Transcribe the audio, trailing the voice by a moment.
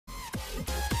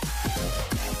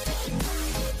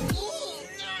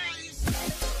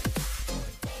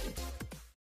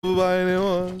by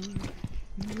anyone.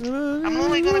 I'm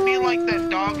only gonna be like that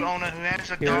dog owner who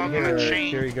has a dog on a chain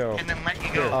here you go. and then let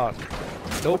you go. Nope.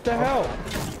 What the hell?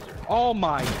 Oh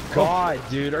my god,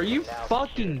 dude. Are you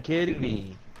fucking kidding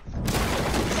me?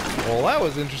 Well, that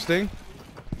was interesting.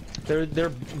 They're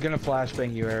gonna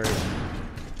flashbang you, Eric.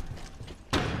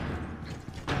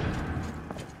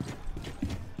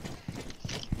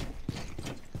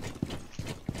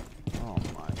 Oh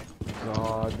my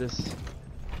god, this...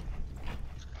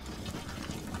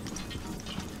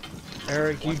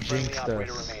 Eric, you jinxed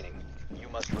us. You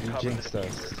jinxed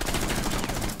us.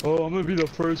 Oh, I'm gonna be the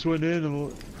first one in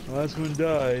and the last one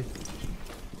die.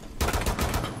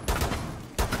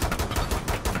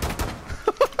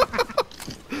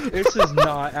 This is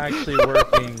not actually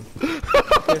working.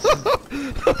 This is...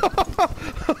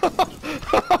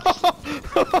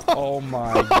 Oh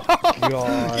my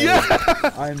god. Yes!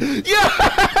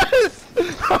 Yes!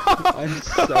 I'm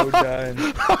so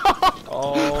done.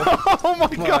 Oh my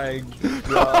god,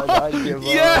 I give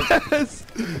yes! up.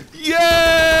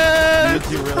 Yes!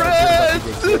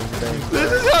 Friends!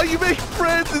 This is how you make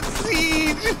friends in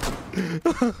Siege!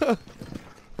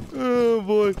 Oh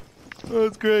boy.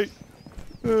 That's great.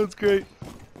 That's great.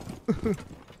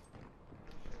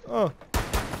 Oh.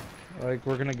 Like,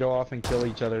 we're gonna go off and kill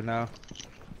each other now.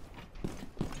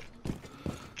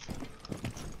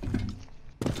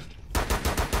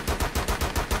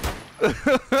 Okay,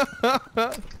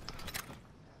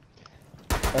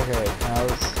 now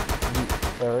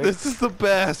let's... Eric? This is the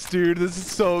best, dude. This is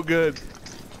so good.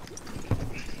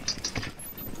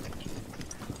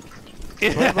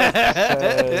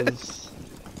 Says...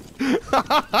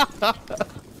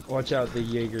 Watch out, the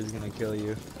Jaeger's gonna kill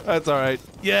you. That's alright.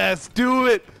 Yes, do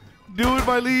it! Do it,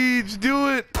 my liege! Do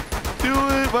it! Do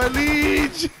it, my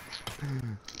liege!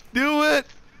 Do it!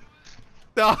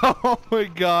 Oh my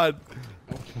god.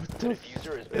 This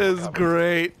is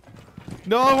great.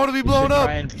 No, I want to be blown up!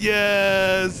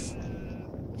 Yes!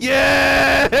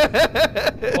 Yes!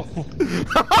 Oh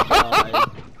my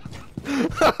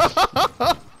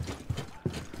god.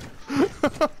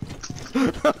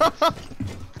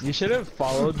 You should have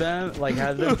followed them, like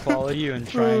had them follow you and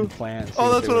try and plant.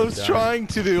 Oh, that's what I was trying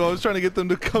to do. I was trying to get them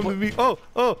to come to me. Oh,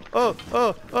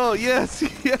 yes,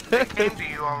 yes. They came to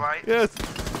you, alright? Yes.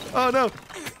 Oh no.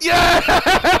 Yes!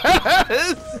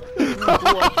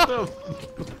 What the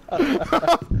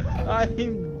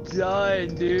I'm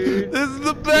done, dude. This is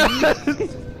the best.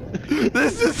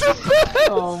 This is the best.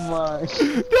 Oh my.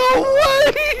 No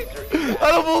way! I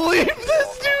don't believe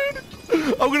this, dude.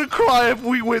 I'm gonna cry if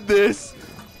we win this.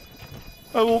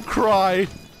 I will cry,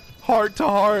 heart to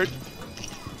heart.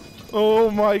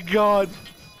 Oh my god.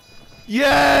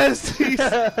 Yes! He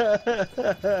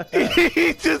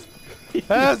just,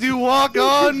 as you walk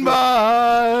on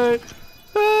by,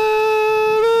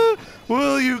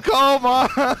 will you call my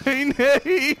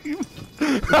name?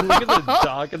 Look at the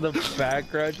dock in the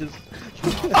background just...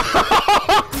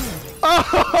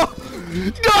 Oh, no!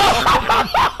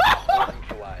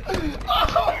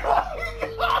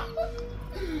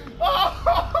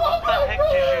 What the heck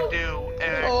did you do,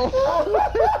 Eric? Oh my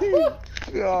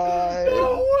god.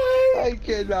 No way! I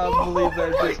cannot believe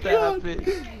that just happened.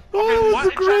 Oh, What that's the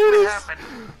exactly greatest! happened?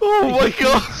 Oh my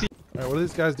god! Alright, what are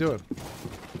these guys doing?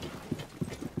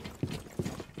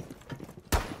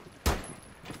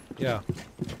 Yeah.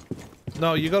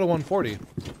 No, you go to 140.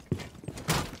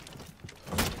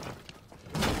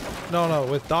 No,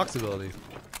 with Doc's ability.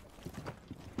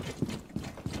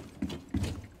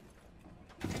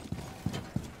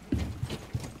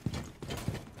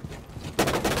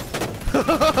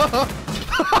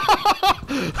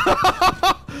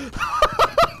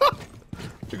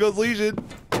 Here goes Legion.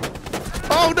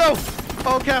 Oh no!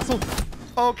 Oh, Castle!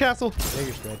 Oh, Castle!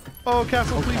 Oh,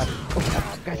 Castle, please!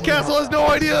 Castle has no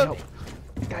idea!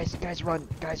 Guys, run!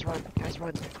 I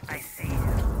see.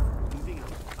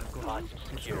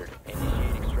 Secured.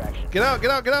 Initiate extraction. Get out!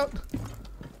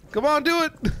 Come on, do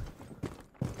it!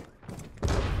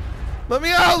 Let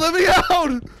me out!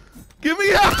 Get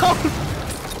me out!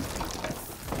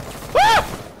 Ah!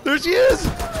 There she is!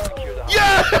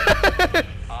 Yeah!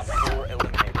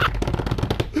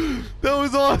 That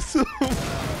was awesome!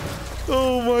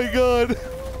 Oh my god!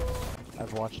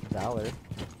 I've watched Valor.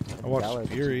 I watched Valor, the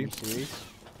Fury. TV series.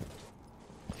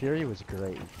 Fury was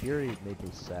great. Fury made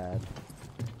me sad.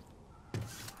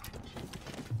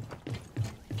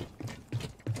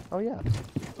 Oh yeah.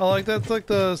 Oh, like that's like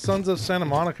the Sons of Santa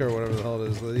Monica or whatever the hell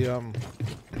it is.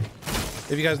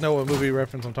 If you guys know what movie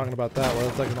reference I'm talking about, that where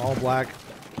it's like an all-black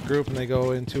group and they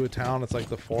go into a town. It's like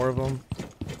the 4 of them,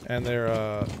 and they're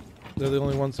the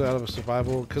only ones out of a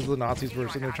survival because the Nazis were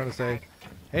sitting there trying to say,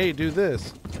 Hey, do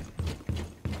this.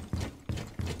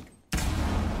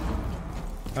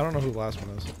 I don't know who the last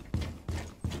one is.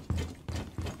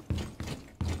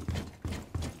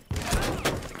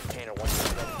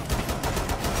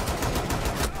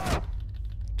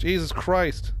 Jesus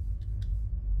Christ.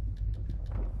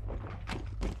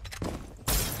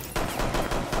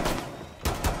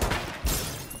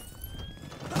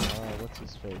 What's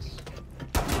his face?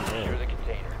 Secure the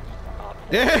container.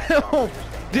 Damn!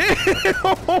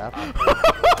 Damn!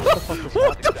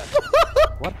 What the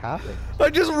fuck? What happened? I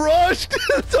just rushed!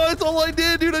 That's all I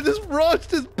did, dude. I just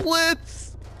rushed his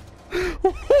blitz!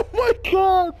 Oh my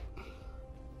god!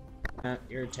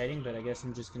 Irritating, but I guess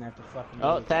I'm just gonna have to fucking.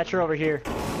 Oh, Thatcher over here.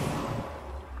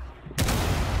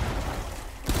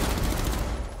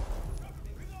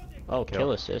 Oh,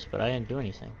 kill assist, but I didn't do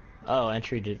anything. Oh,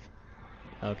 entry did.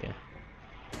 Okay.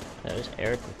 That was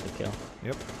Eric with the kill.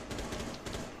 Yep.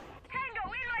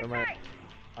 Am I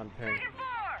on ping?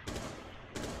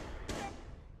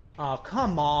 Oh,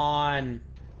 come on!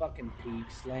 Fucking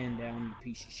peaks, laying down, you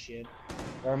piece of shit.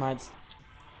 Thermite's.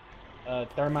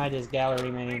 Thermite is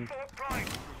gallery main.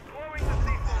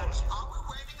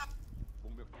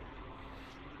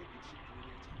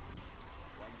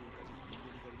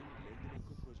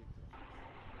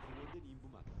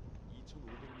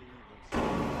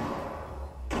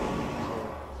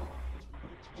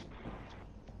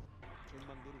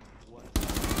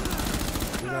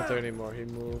 He's not there anymore. He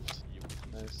moved.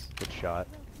 Nice. Good shot.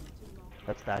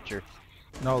 That's Thatcher.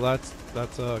 No, that's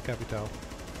Capital.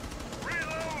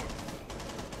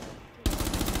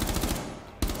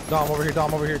 Dom over here,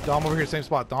 Dom over here, Dom over here, same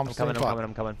spot. Dom's same spot.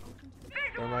 I'm coming.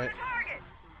 Thermite.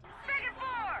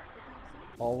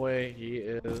 Hallway, he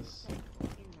is.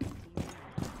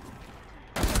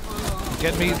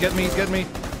 Get me, get me, get me.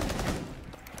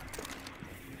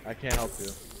 I can't help you.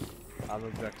 I'm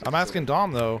objective. I'm asking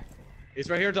Dom though. He's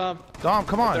right here, Dom. Dom,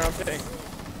 come on. There, I'm ping.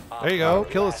 There you go,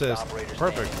 kill assist.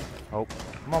 Perfect. Oh,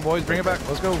 Come on, boys, bring it back.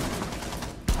 Let's go.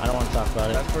 I don't want to talk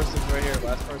about it. Last person's right here.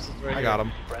 Last person's right here. I got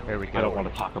him. There we go. I don't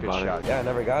want to talk about it. Yeah, I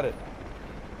never got it.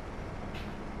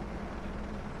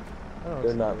 Oh,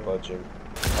 They're not budging.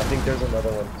 I think there's another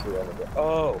one too.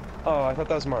 Oh, I thought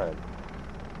that was mine.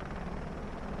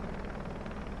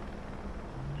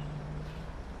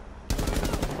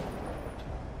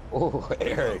 Oh,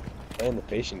 Eric, and the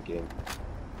patient game.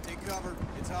 Take cover.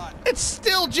 It's hot. It's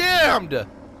still jammed!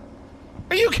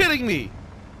 Are you kidding me?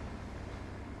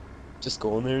 Just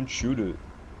go in there and shoot it.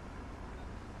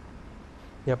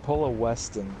 Yeah, pull a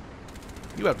Weston.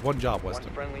 You had one job, One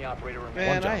Weston. friendly operator remaining.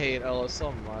 Man, job. I hate Ella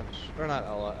so much. Or not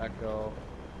Ella, Echo.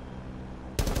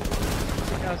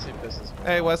 It honestly pisses me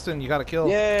Hey, off. Weston, you got a kill.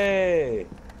 Yay!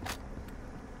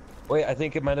 Wait, I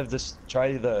think it might have just try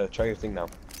your thing now.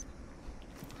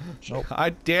 Nope.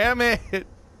 Damn it!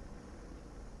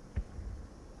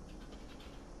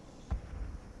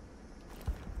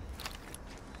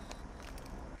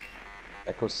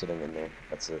 Echo's sitting in there.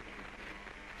 That's it.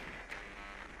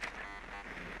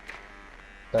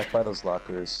 Back by those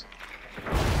lockers.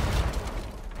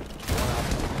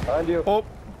 Behind you. Oh,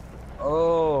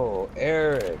 Oh,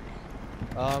 Eric.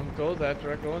 Go that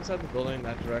direct. Go inside the building in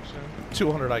that direction,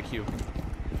 200 IQ.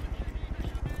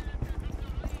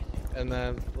 and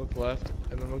then look left,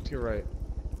 and then look to your right.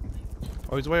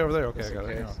 Oh, he's way over there. Okay, Just I got in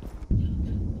it. case.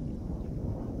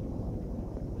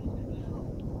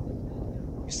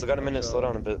 You still got a minute. Slow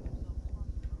down a bit.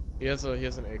 He has an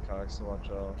ACOG, so watch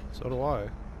out. So do I. I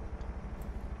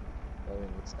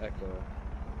think it's Echo.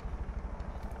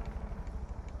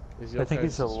 I think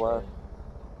he's a left.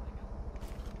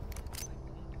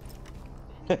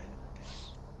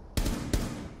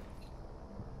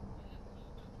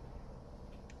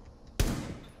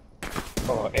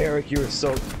 Oh, Eric, you were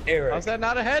so Eric. How's that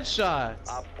not a headshot?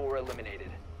 Op 4 eliminated.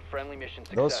 Friendly mission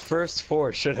Those success. first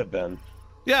four should have been.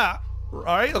 Yeah. All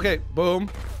right. Okay. Boom.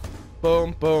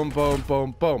 Boom. Boom. Boom.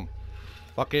 Boom. Boom.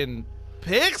 Fucking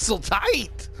pixel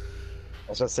tight. I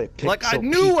was gonna say, Like I pixel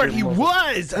knew peep where your he mother-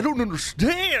 was. I don't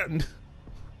understand.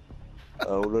 I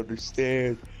don't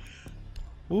understand.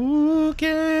 Who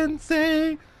can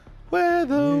say where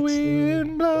the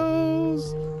wind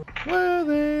blows? Where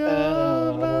they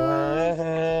are,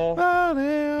 where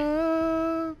they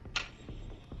are.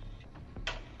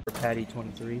 Patty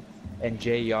 23 and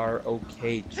JR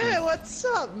OK. Hey, what's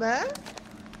up, man?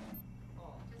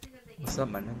 What's up,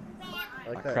 man? I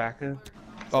like that. Cracker.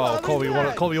 Oh, Love Colby, is you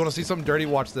that? want to see something dirty?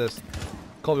 Watch this.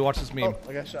 Colby, watch this meme. Oh,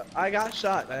 I got shot. I got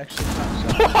shot. I actually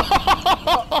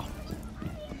got shot.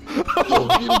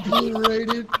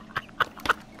 Obliterated.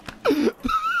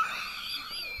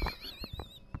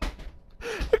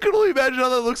 I can only imagine how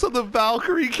that looks on the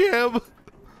Valkyrie cam.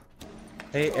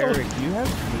 Hey Eric, you have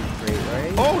loot crate,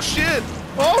 right? Oh shit!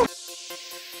 Oh!